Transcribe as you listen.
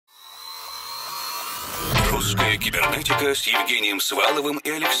Русская кибернетика с Евгением Сваловым и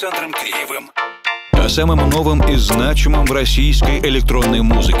Александром Киреевым. О самом новом и значимом в российской электронной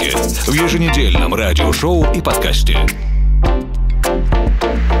музыке в еженедельном радиошоу и подкасте.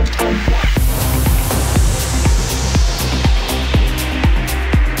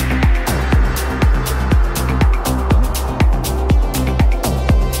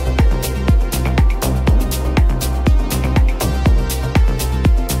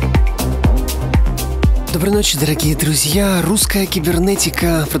 Доброй ночи, дорогие друзья. Русская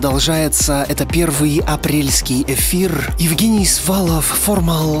кибернетика продолжается. Это первый апрельский эфир. Евгений Свалов,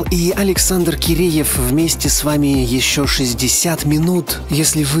 Формал и Александр Киреев вместе с вами еще 60 минут.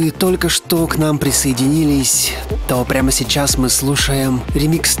 Если вы только что к нам присоединились, то прямо сейчас мы слушаем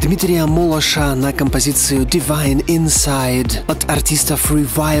ремикс Дмитрия Молоша на композицию Divine Inside от артистов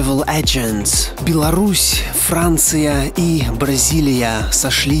Revival Agents. Беларусь, Франция и Бразилия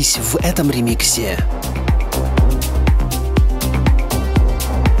сошлись в этом ремиксе.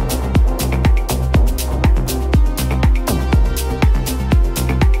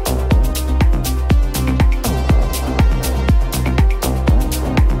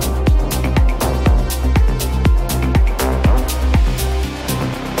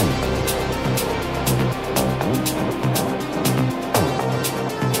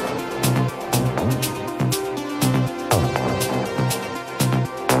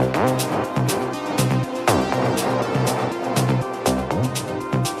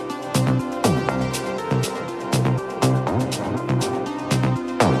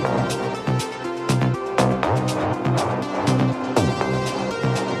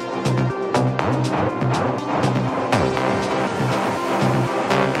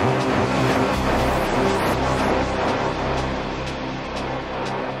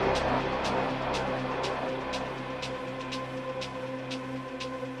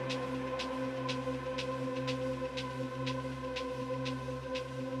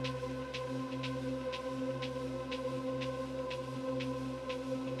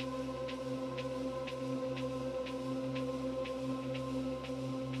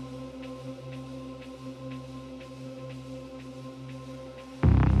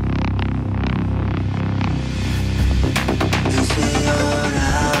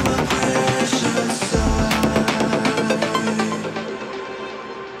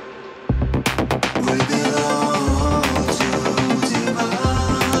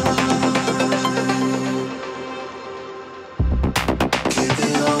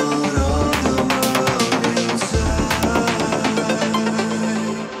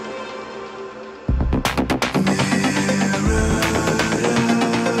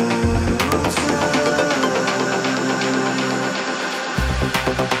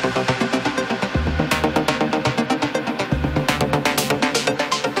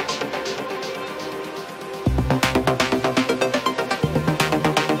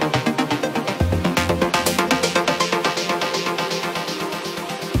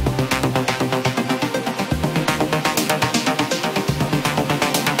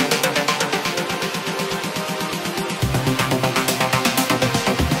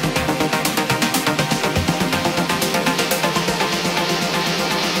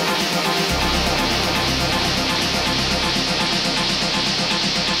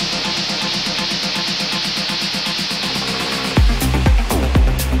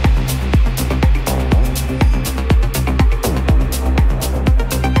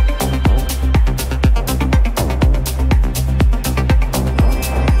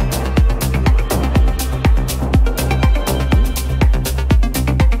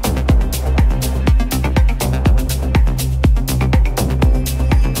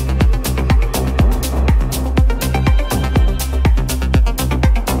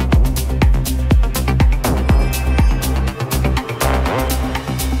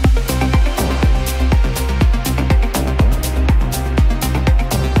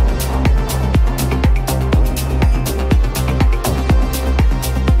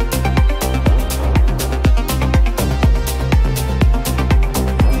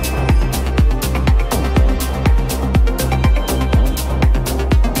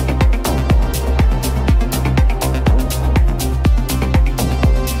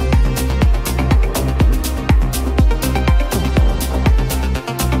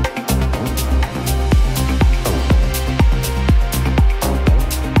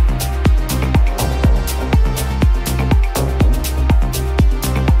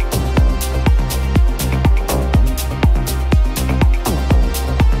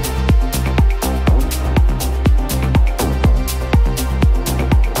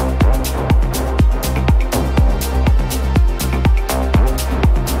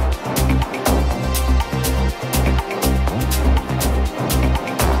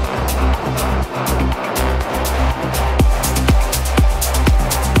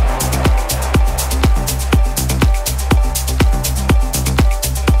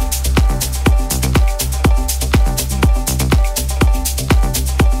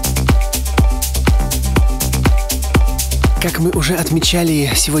 Как мы уже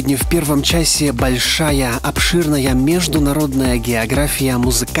отмечали, сегодня в первом часе большая, обширная международная география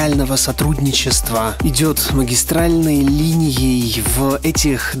музыкального сотрудничества идет магистральной линией в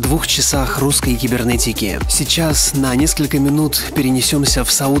этих 2 часах русской кибернетики. Сейчас на несколько минут перенесемся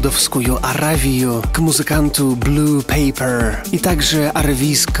в Саудовскую Аравию к музыканту BluePaper и также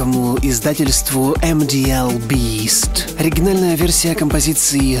аравийскому издательству MDL Beast. Оригинальная версия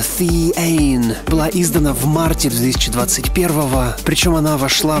композиции The Ain была издана в марте 2021-го, причем она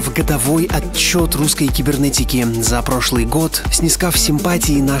вошла в годовой отчет русской кибернетики за прошлый год, снискав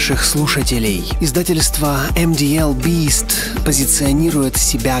симпатии наших слушателей. Издательство MDL Beast позиционирует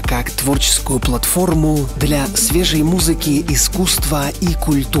себя как творческую платформу для свежей музыки, искусства и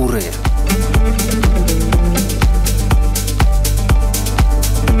культуры.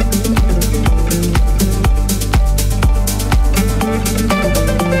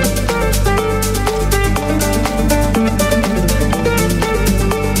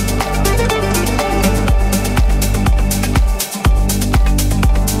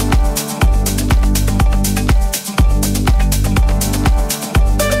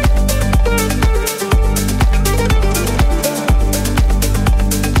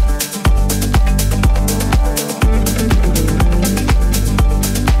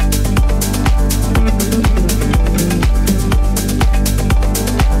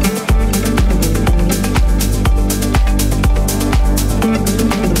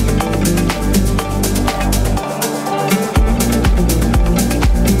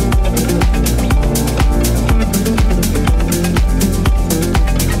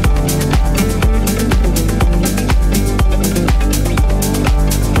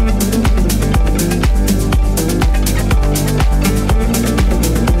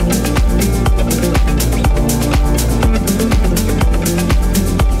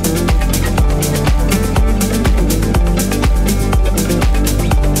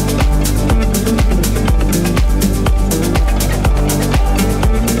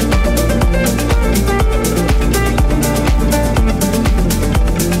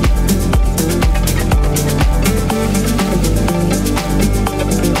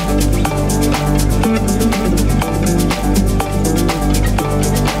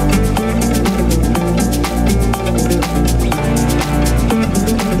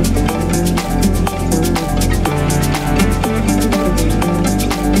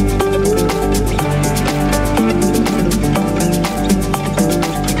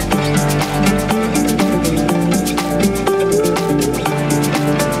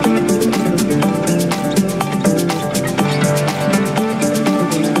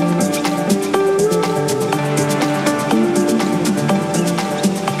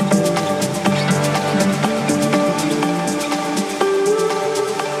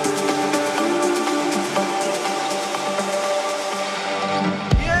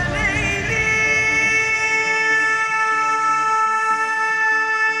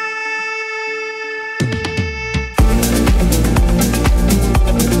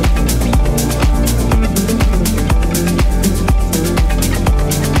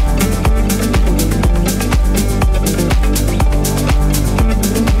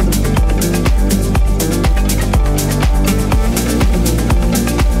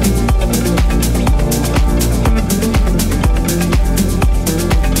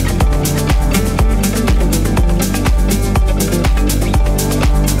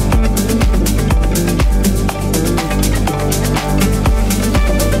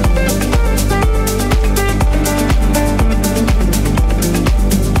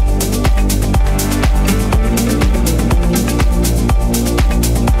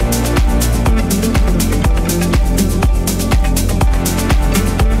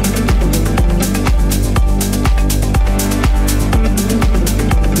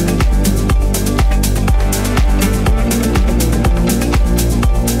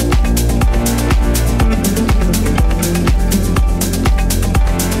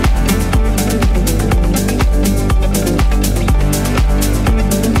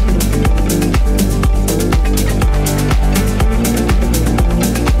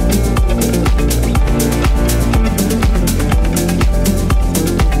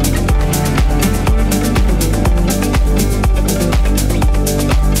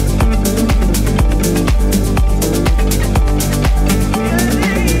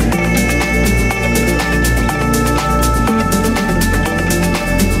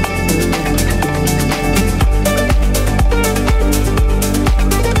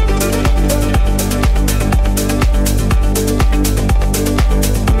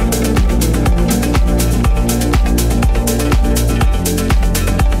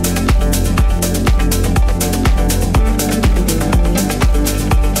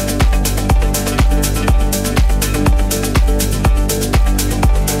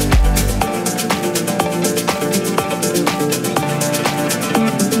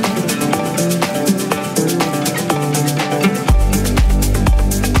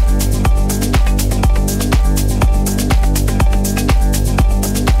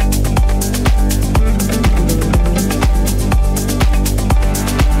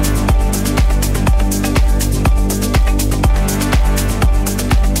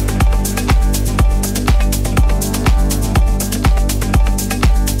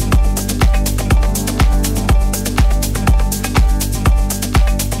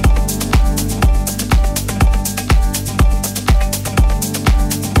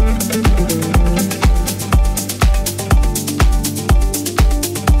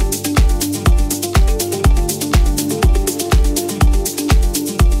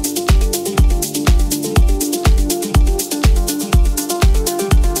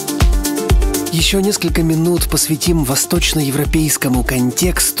 еще несколько минут посвятим восточноевропейскому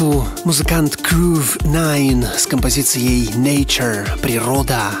контексту. Музыкант Kireev с композицией Nature,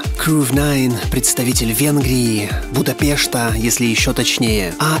 природа. Kireev представитель Венгрии, Будапешта, если еще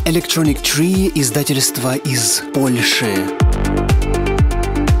точнее, а Electronic Tree издательство из Польши.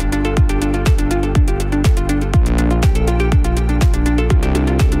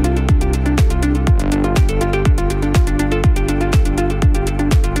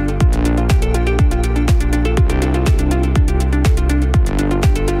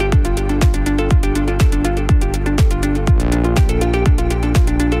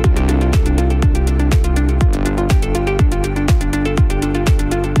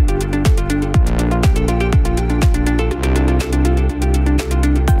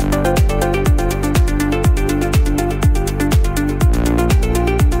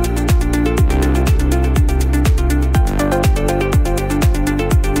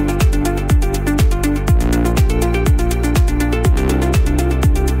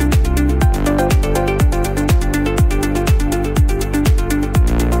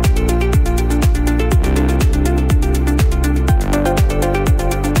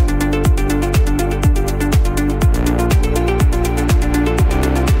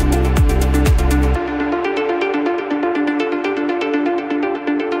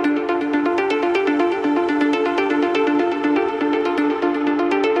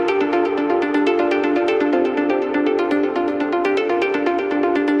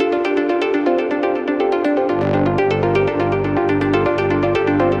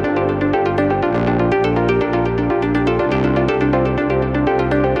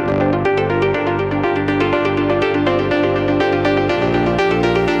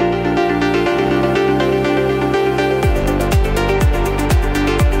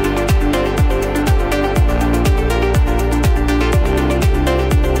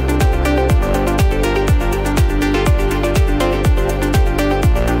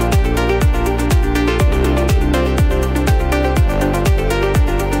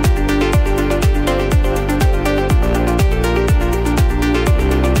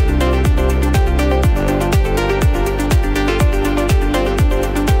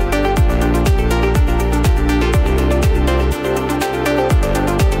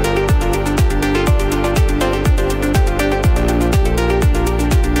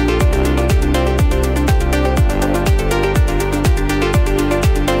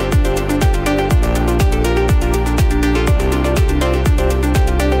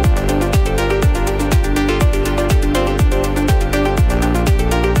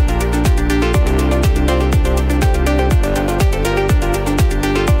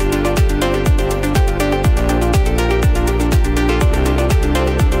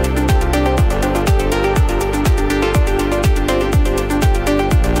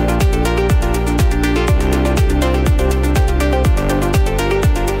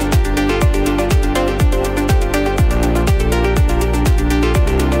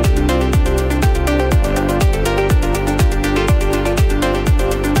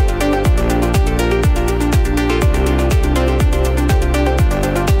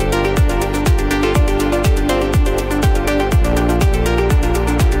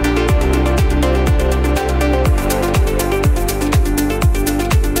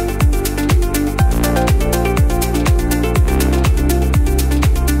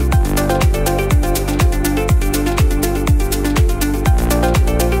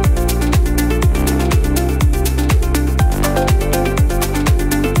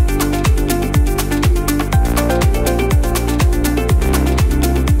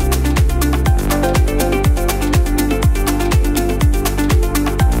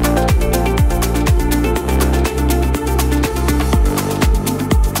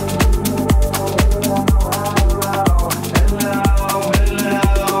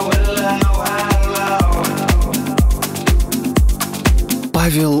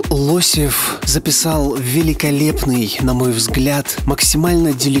 Павел Лосев записал великолепный, на мой взгляд,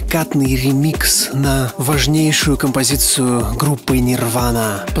 максимально деликатный ремикс на важнейшую композицию группы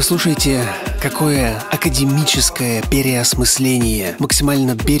Nirvana. Послушайте, какое академическое переосмысление,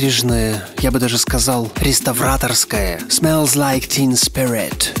 максимально бережное, я бы даже сказал, реставраторское. Smells like Teen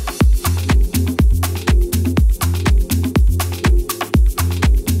Spirit.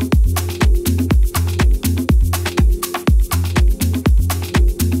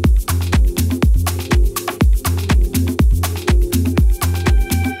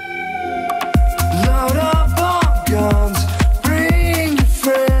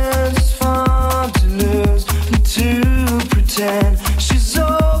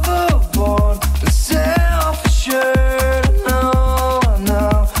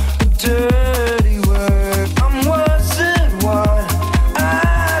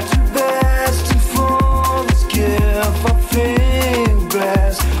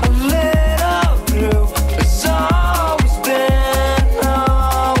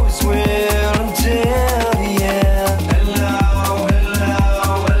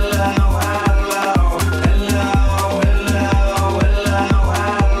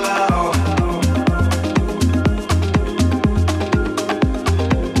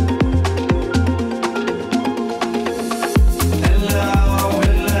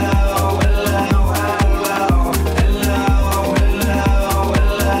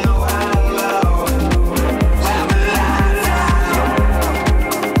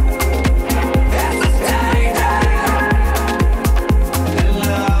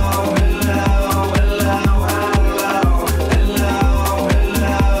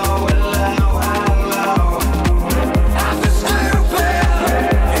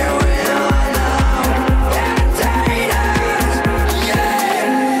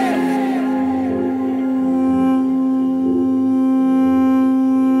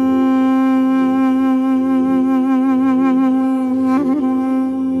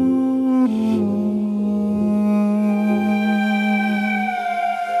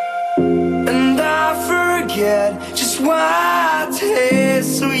 get just what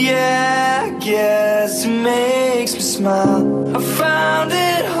taste. So yeah, I guess it makes me smile. I found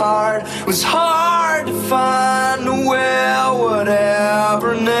it hard, was hard to find. Well,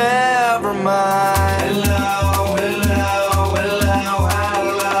 whatever, never mind. Hello, hello, hello,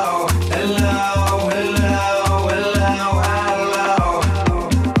 hello, hello, hello, hello, hello.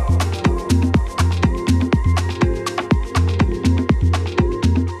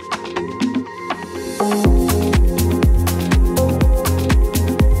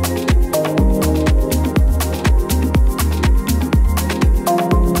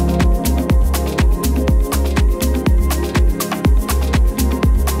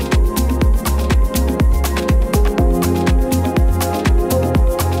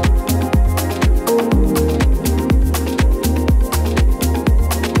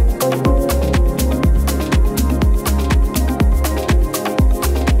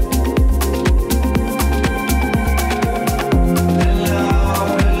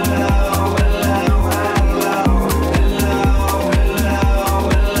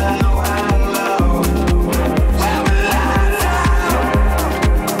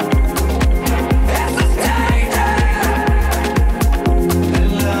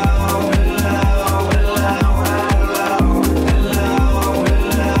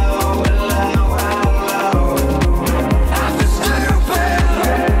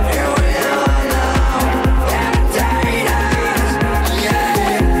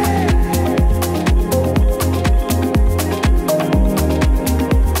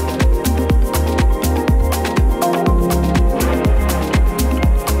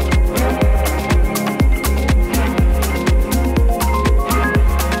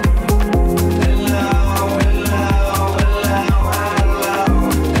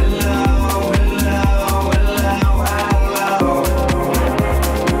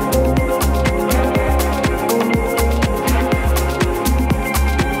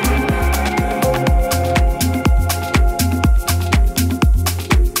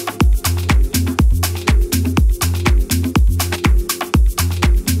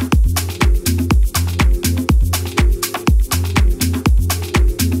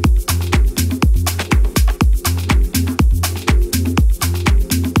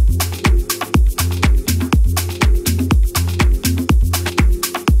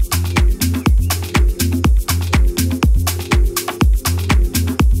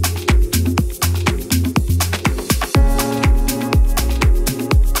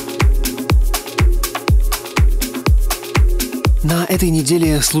 На этой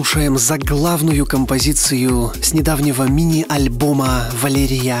неделе слушаем заглавную композицию с недавнего мини-альбома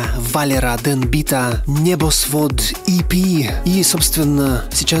Валерия Валера Денбита Nebosvod EP. И, собственно,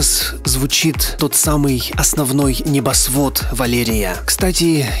 сейчас звучит тот самый основной небосвод Валерия.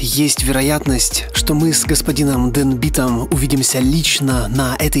 Кстати, есть вероятность, что мы с господином Денбитом увидимся лично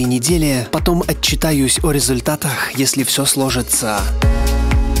на этой неделе. Потом отчитаюсь о результатах, если все сложится.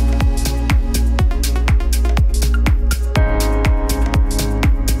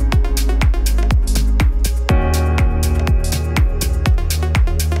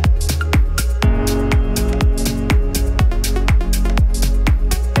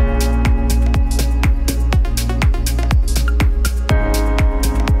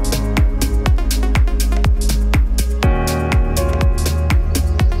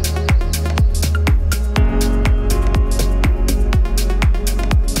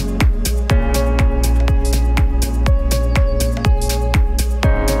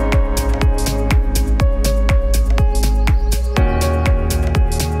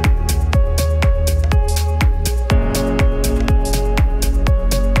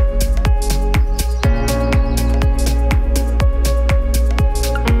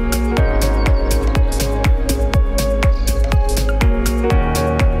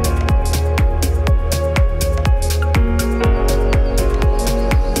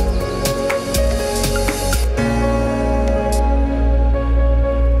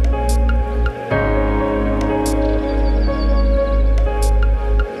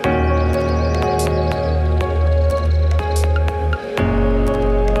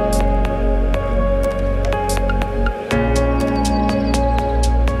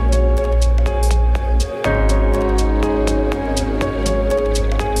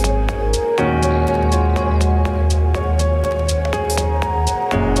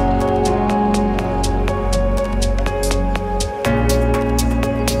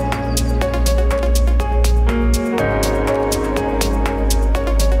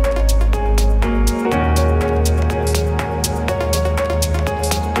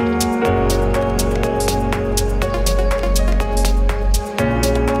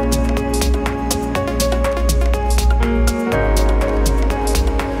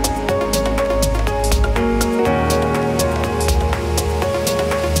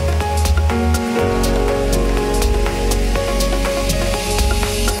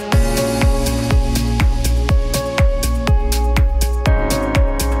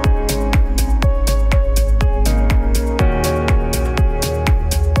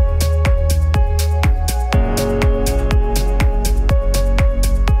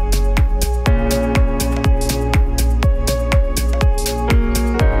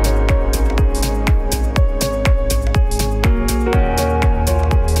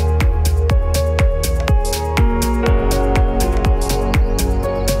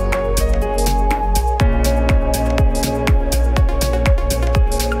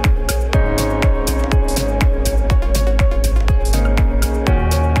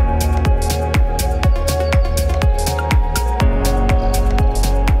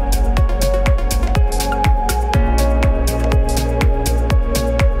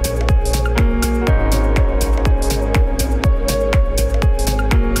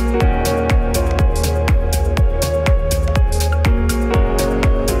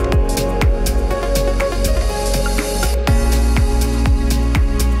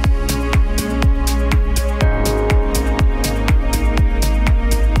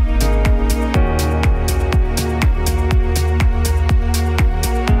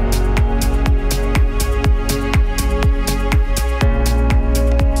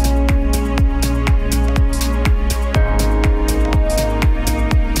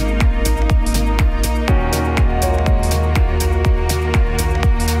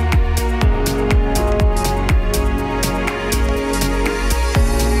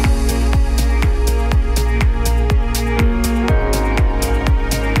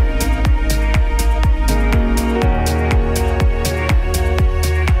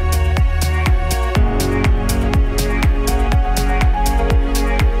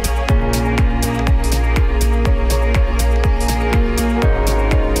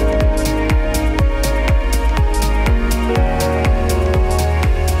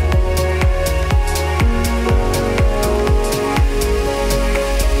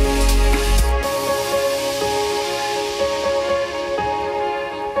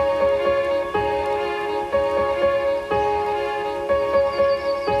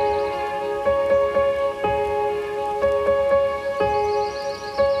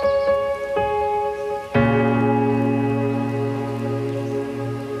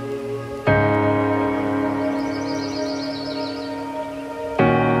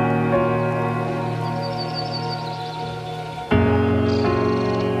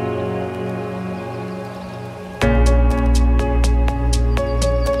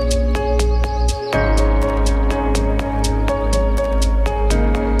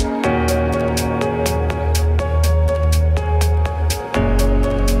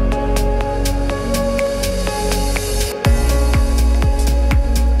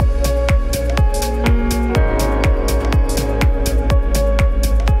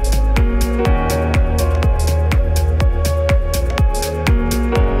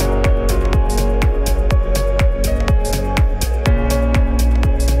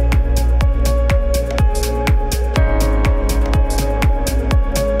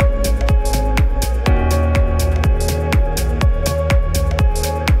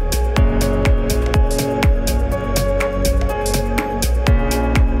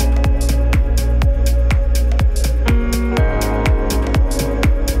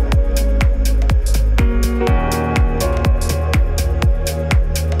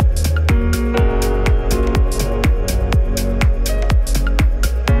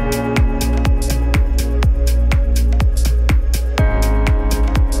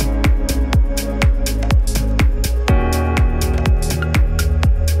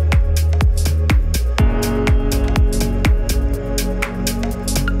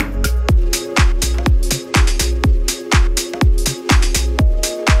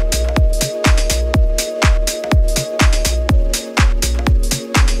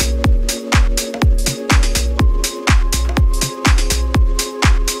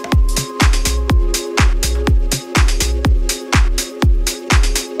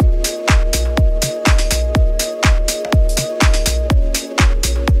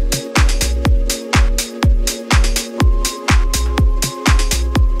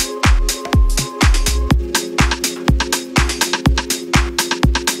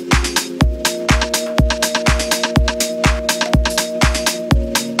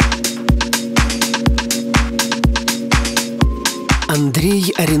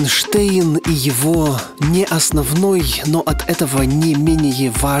 Рубинштейн и его не основной, но от этого не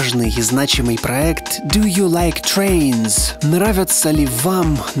менее важный и значимый проект Do You Like Trains? Нравятся ли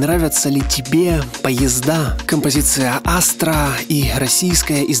вам, нравятся ли тебе поезда? Композиция Astra и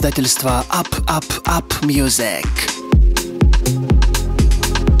российское издательство Up Music.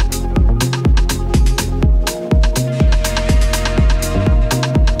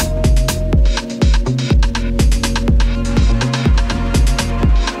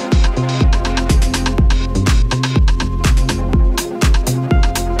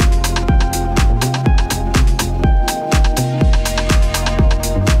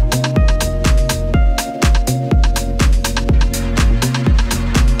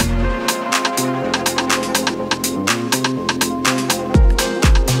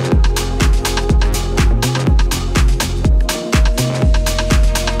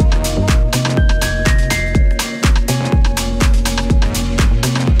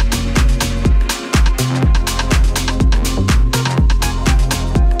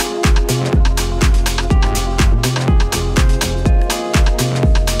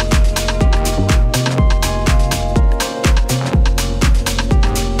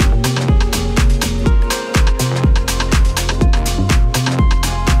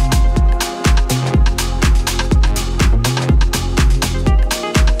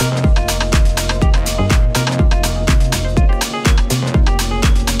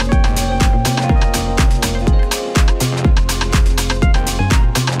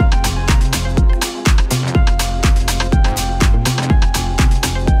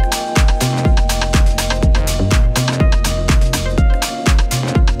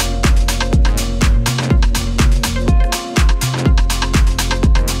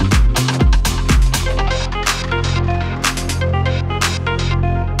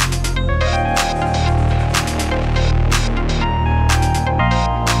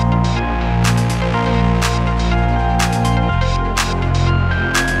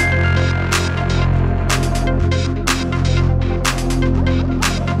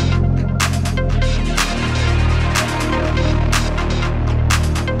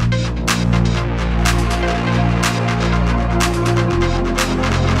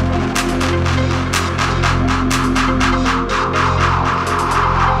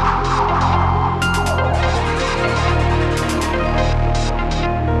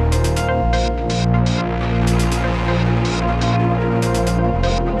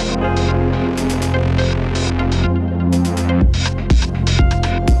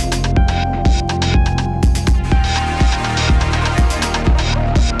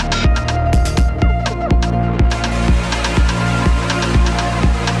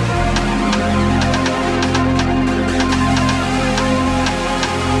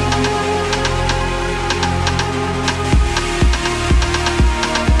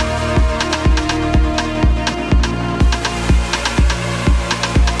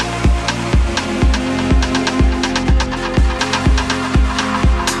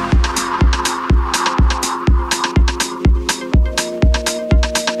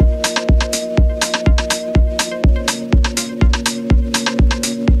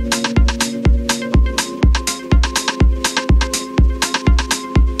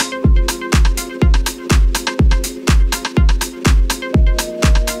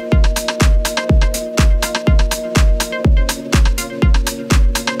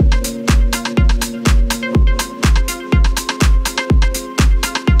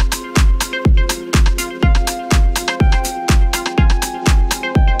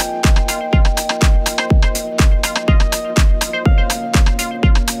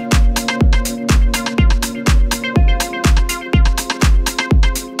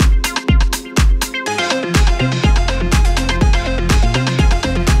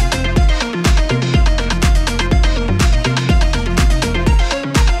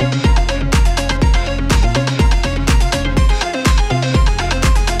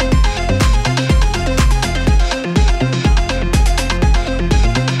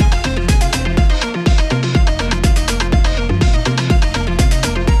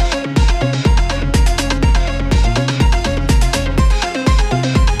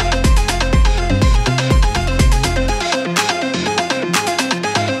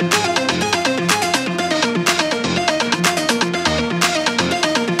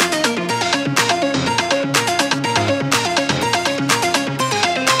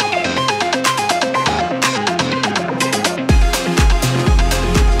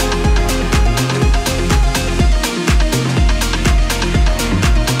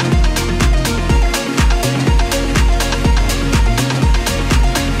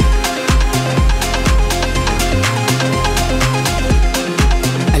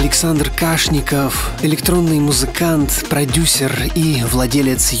 Кашников, электронный музыкант, продюсер и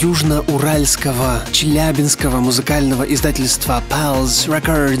владелец южно-уральского, челябинского музыкального издательства Pulse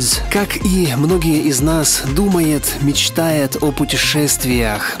Records. Как и многие из нас, думает, мечтает о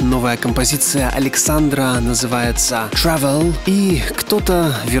путешествиях. Новая композиция Александра называется Travel, и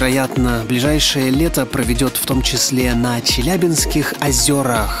кто-то, вероятно, ближайшее лето проведет в том числе на Челябинских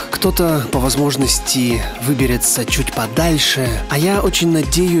озерах. Кто-то, по возможности, выберется чуть подальше. А я очень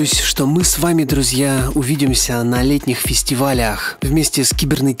надеюсь, что мы с вами, друзья, увидимся на летних фестивалях вместе с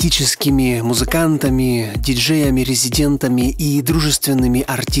кибернетическими музыкантами, диджеями, резидентами и дружественными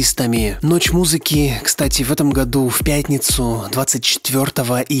артистами. Ночь музыки, кстати, в этом году в пятницу, 24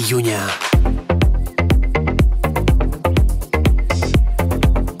 июня.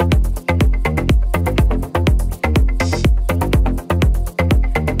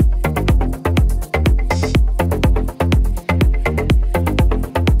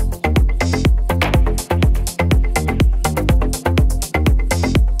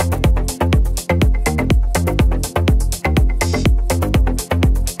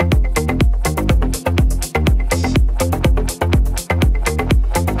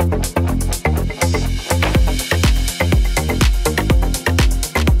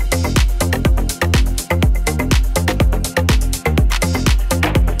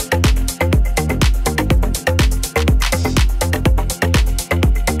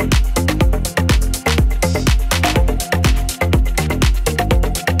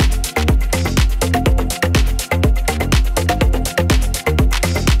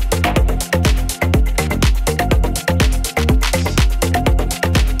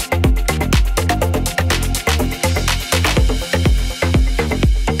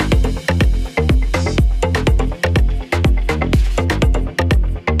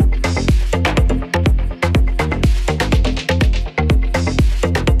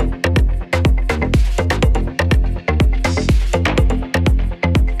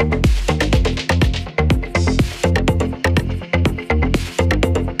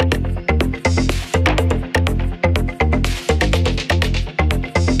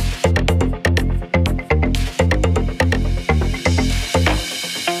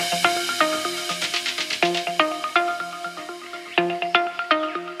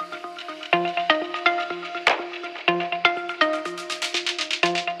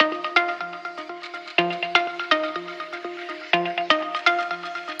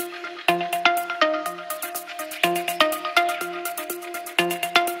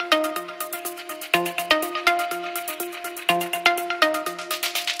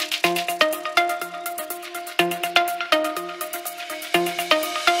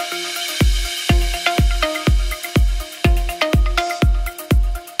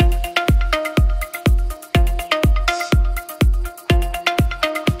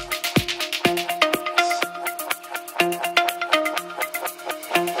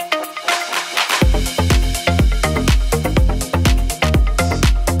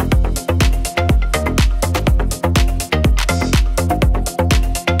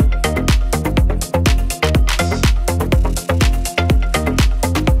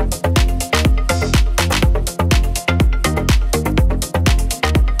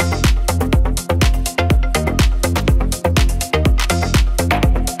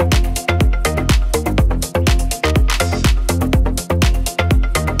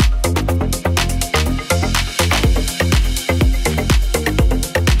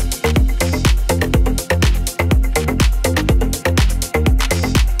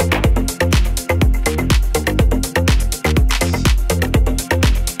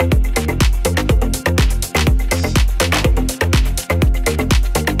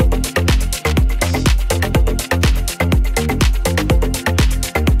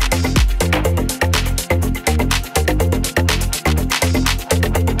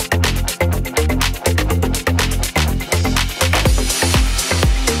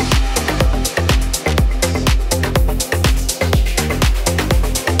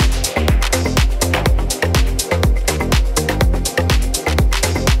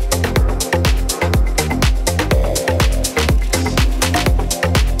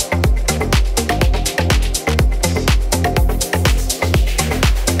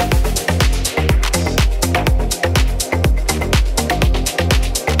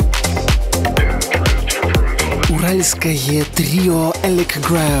 уральское трио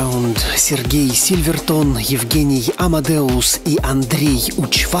ELECGROUND Сергей Сильвертон, Евгений Амадеус и Андрей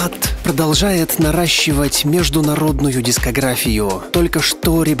Учват продолжает наращивать международную дискографию. Только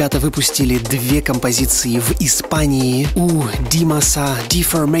что ребята выпустили 2 композиции в Испании у Димаса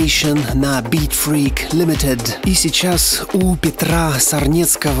Deformation на Beat Freak Limited и сейчас у Петра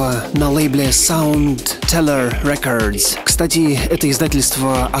Сарнецкого на лейбле Soundteller Records. Кстати, это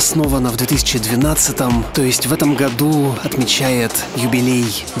издательство основано в 2012-м, то есть в этом году отмечает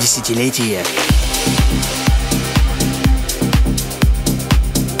юбилей десятилетия.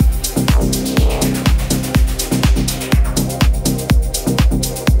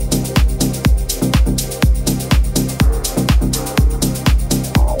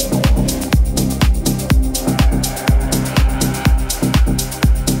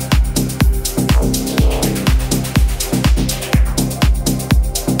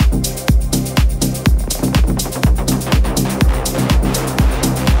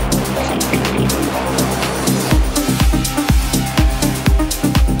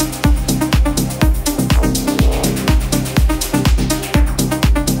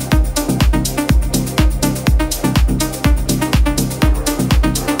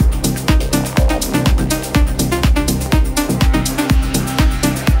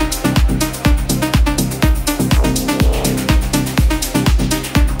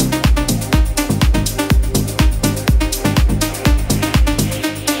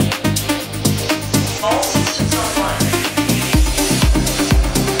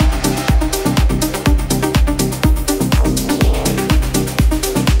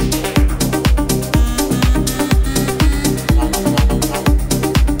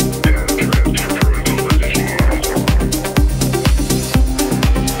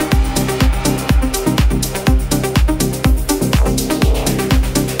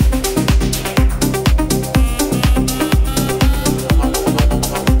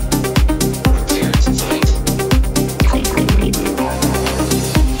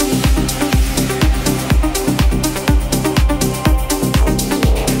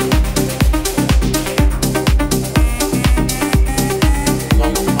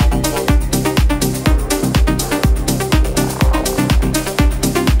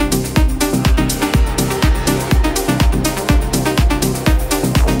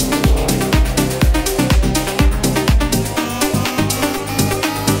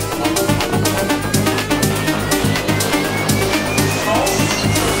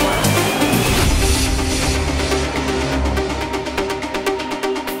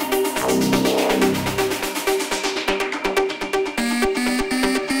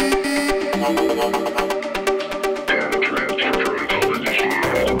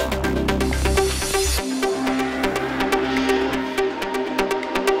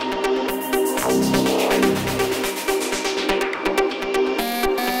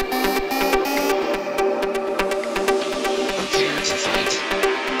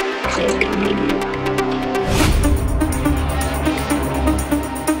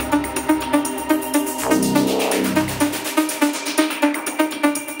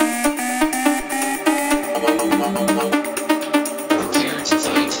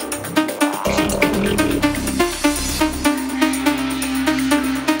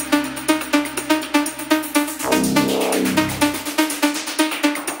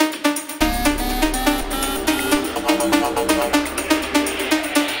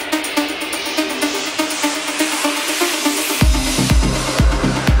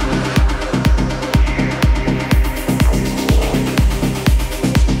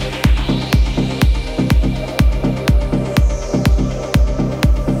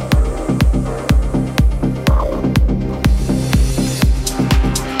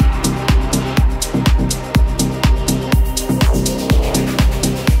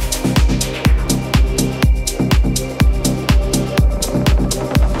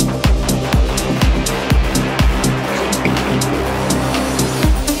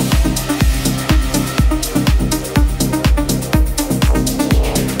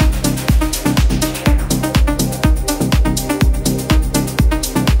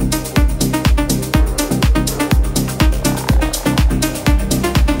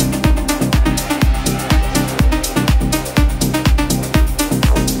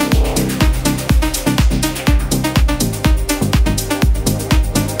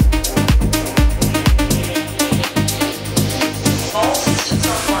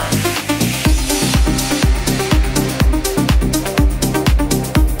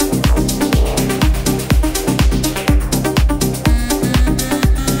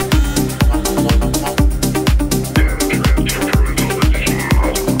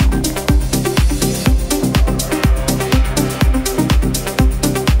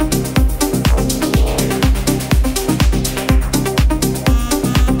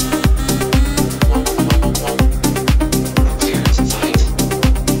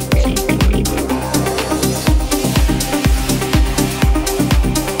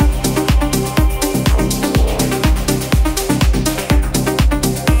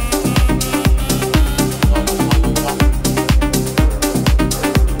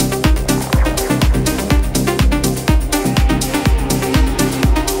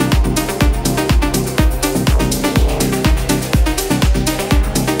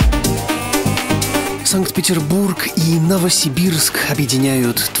 Санкт-Петербург и Новосибирск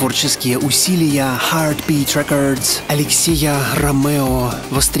объединяют творческие усилия Heartbeat Records Алексея Ромео,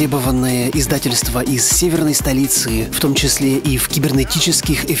 востребованное издательство из северной столицы, в том числе и в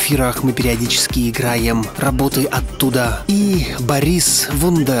кибернетических эфирах мы периодически играем работы оттуда. И Борис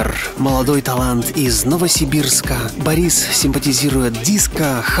Wunder, молодой талант из Новосибирска. Борис симпатизирует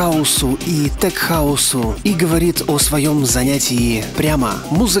диско, хаусу и тех-хаусу и говорит о своем занятии прямо: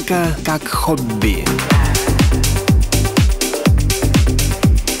 музыка как хобби.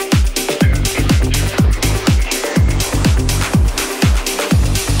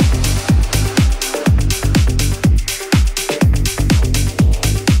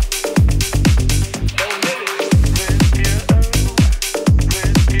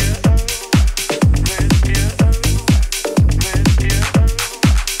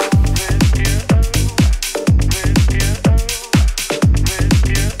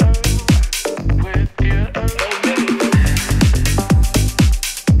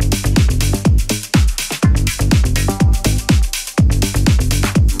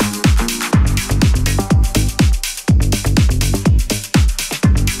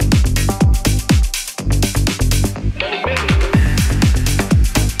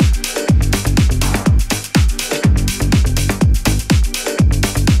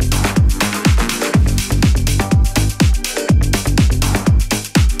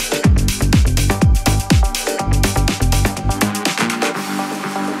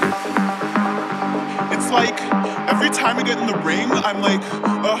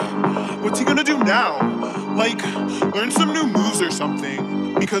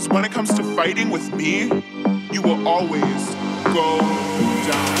 Fighting with me, you will always go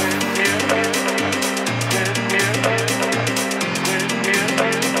down.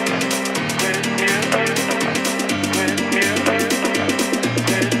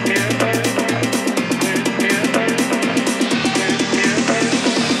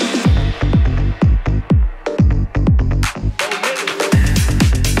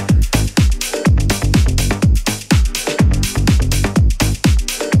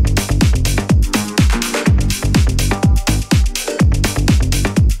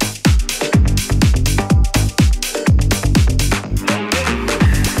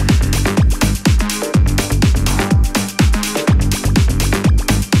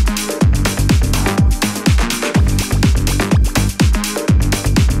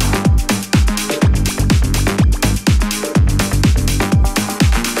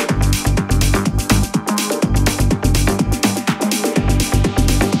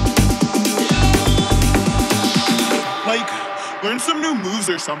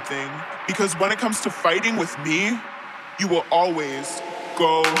 Something, because when it comes to fighting with me, you will always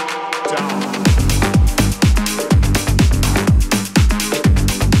go down.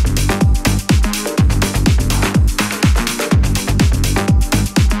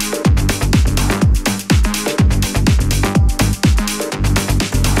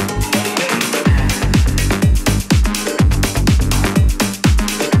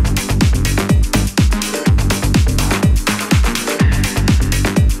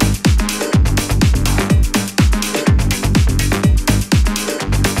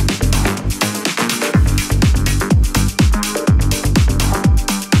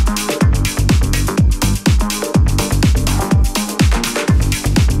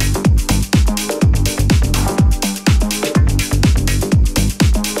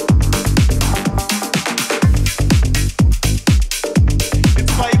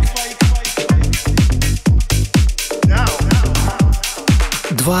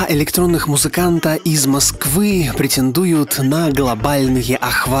 Два электронных музыканта из Москвы претендуют на глобальные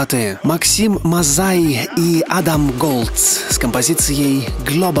охваты. Maxxim Мазай и Адам Golts с композицией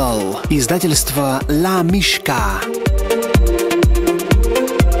Global, издательство Mishka.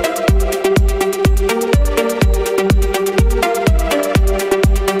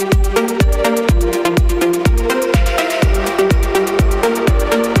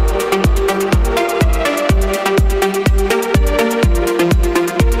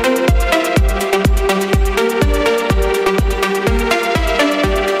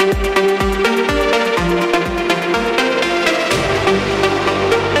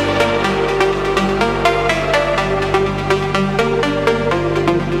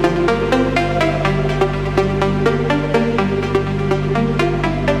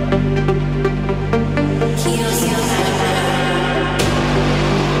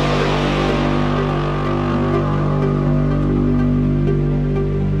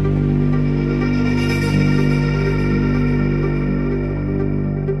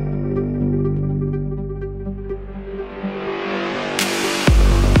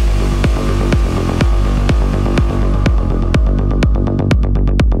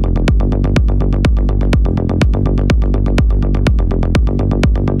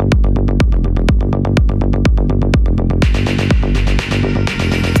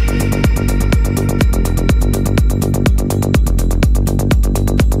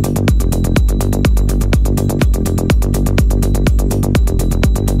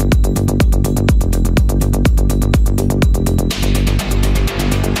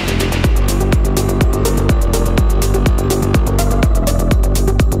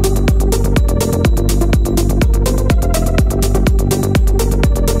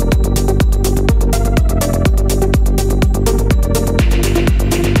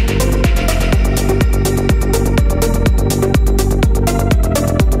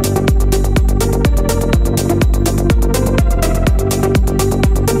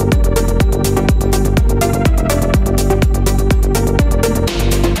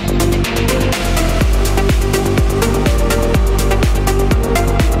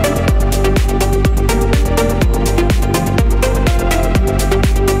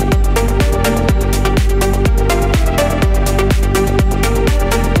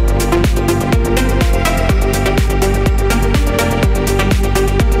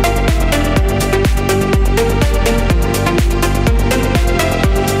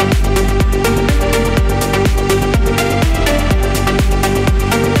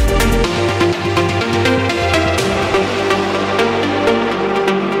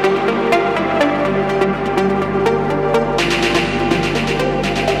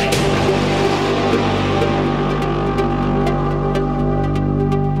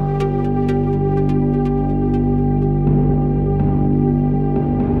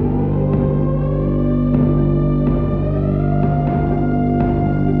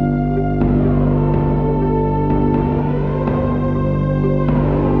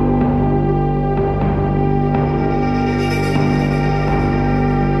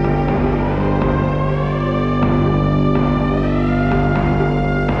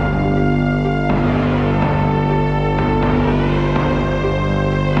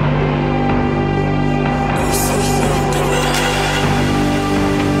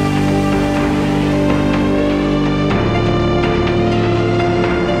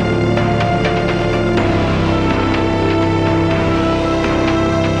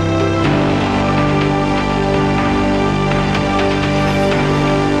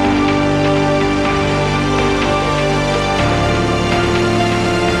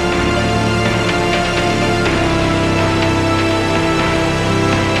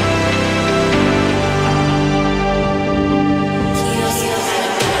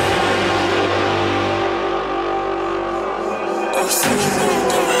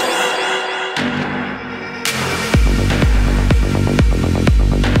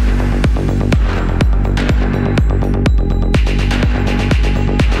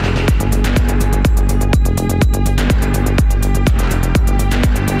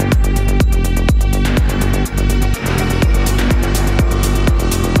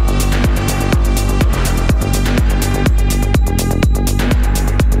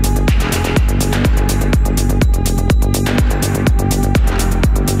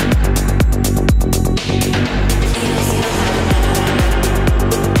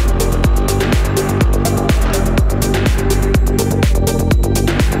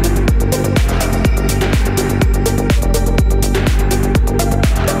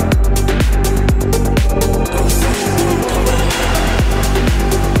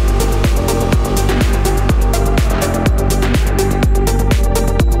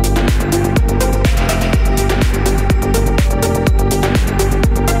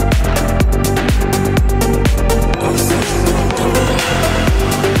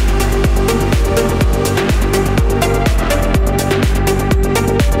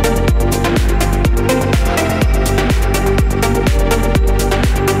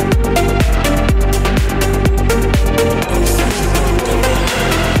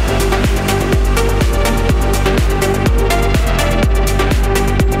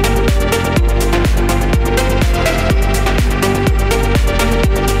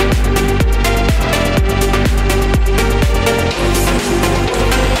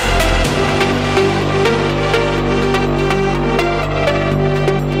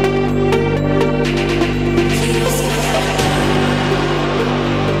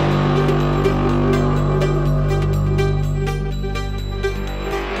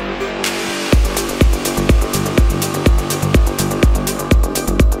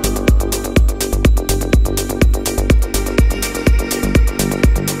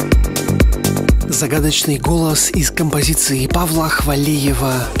 Загадочный голос из композиции Павла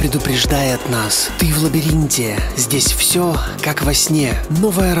Khvaleeva предупреждает нас: ты в лабиринте, здесь все как во сне.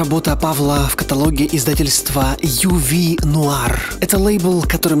 Новая работа Павла в каталоге издательства UV Noir. Это лейбл,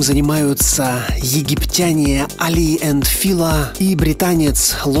 которым занимаются египтяне Али энд Фила и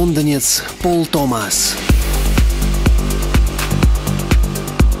британец-лондонец Пол Томас.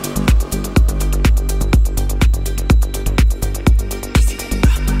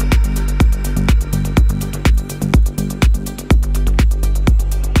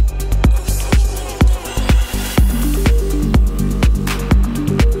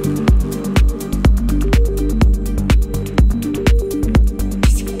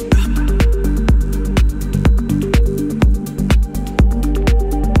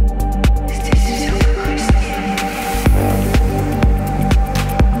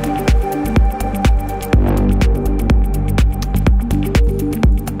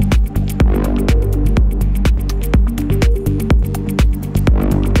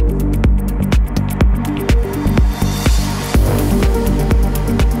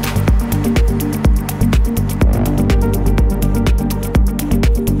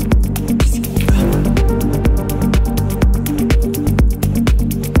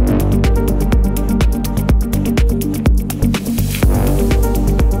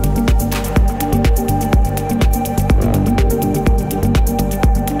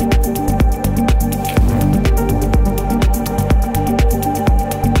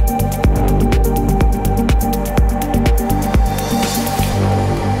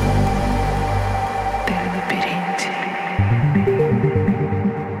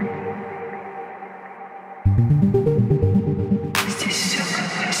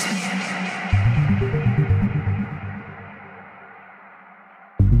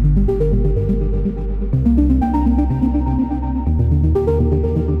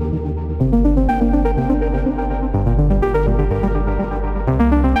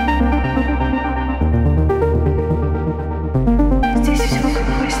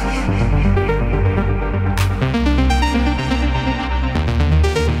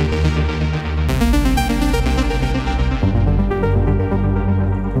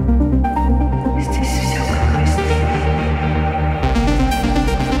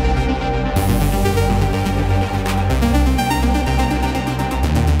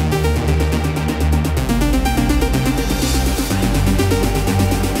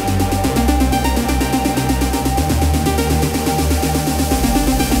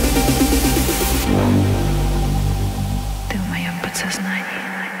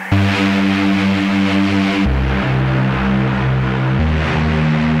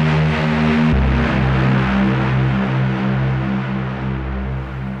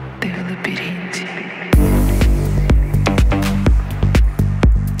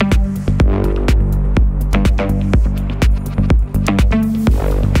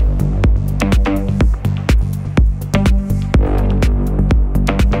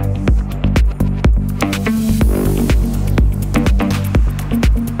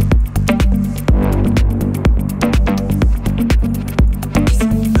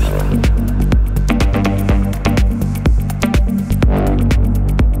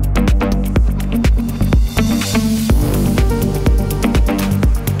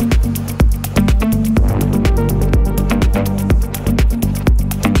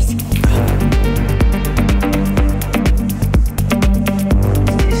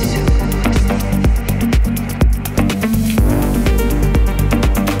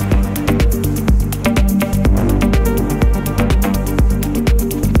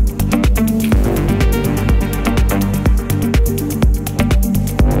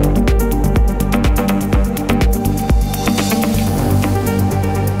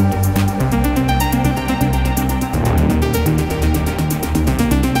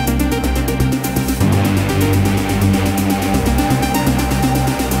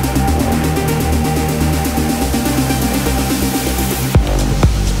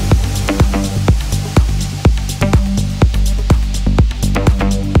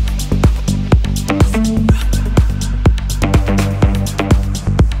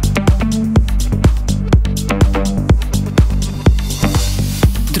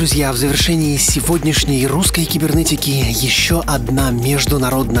 Друзья, в завершении сегодняшней русской кибернетики еще одна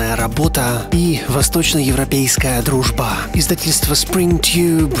международная работа и восточноевропейская дружба. Издательство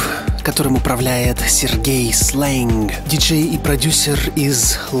Springtube которым управляет Сергей Слэнг, диджей и продюсер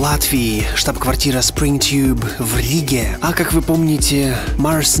из Латвии, штаб-квартира Springtube в Риге. А как вы помните,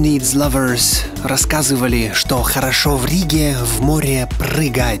 Mars Needs Lovers рассказывали, что хорошо в Риге в море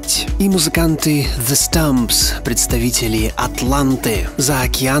прыгать. И музыканты The Stumps, представители Атланты,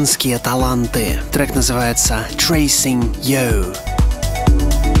 заокеанские таланты. Трек называется Tracing You.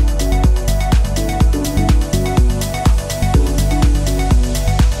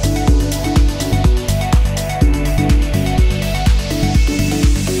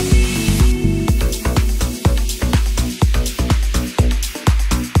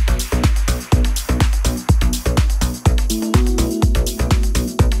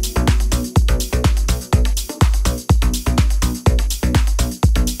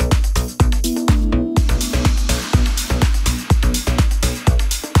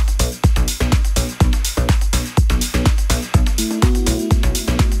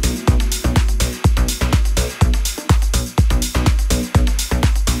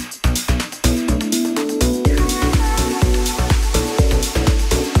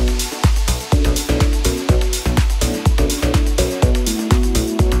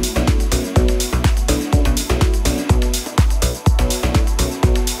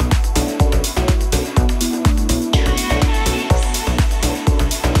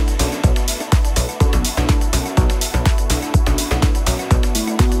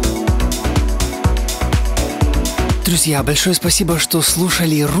 Друзья, большое спасибо, что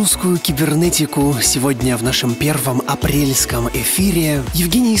слушали русскую кибернетику сегодня в нашем первом апрельском эфире.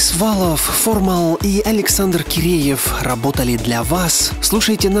 Евгений Свалов, Формал и Александр Киреев работали для вас.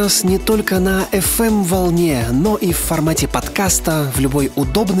 Слушайте нас не только на FM-волне, но и в формате подкаста в любой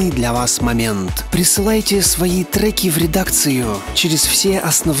удобный для вас момент. Присылайте свои треки в редакцию через все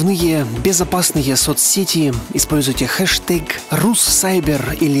основные безопасные соцсети. Используйте хэштег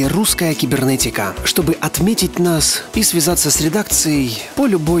 #Руссайбер или Русская кибернетика, чтобы отметить нас и связаться с редакцией по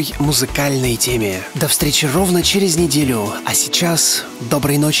любой музыкальной теме. До встречи ровно через неделю. А сейчас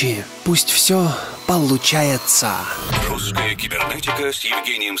доброй ночи. Пусть все получается. Русская кибернетика с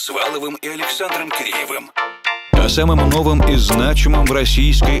Евгением Сваловым и Александром Киреевым. О самом новом и значимом в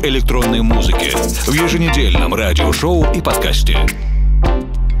российской электронной музыке в еженедельном радиошоу и подкасте.